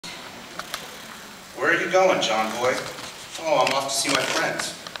Where are you going, John boy? Oh, I'm off to see my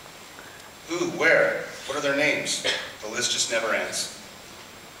friends. Who, where, what are their names? The list just never ends.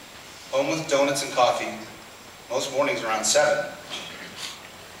 Home with donuts and coffee, most mornings around 7.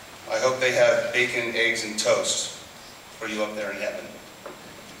 I hope they have bacon, eggs, and toast for you up there in heaven.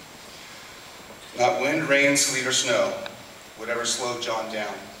 Not wind, rain, sleet, or snow would ever slow John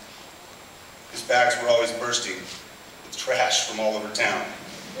down. His bags were always bursting with trash from all over town.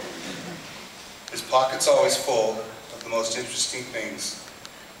 His pockets always full of the most interesting things.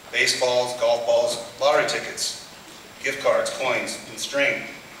 Baseballs, golf balls, lottery tickets, gift cards, coins, and string.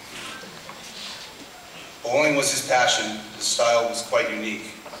 Bowling was his passion. His style was quite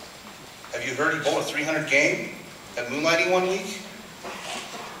unique. Have you heard he bowled a 300 game at moonlighting one week?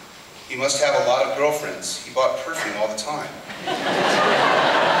 He must have a lot of girlfriends. He bought perfume all the time.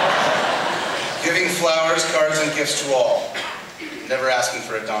 Giving flowers, cards, and gifts to all. Never asking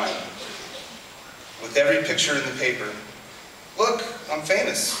for a dime. With every picture in the paper, "Look, I'm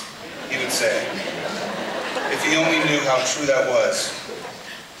famous," he would say. If he only knew how true that was,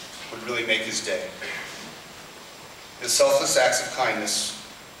 would really make his day. His selfless acts of kindness,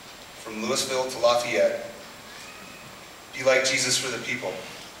 from Louisville to Lafayette, be like Jesus for the people.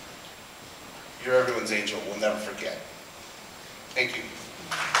 You're everyone's angel, we'll never forget. Thank you.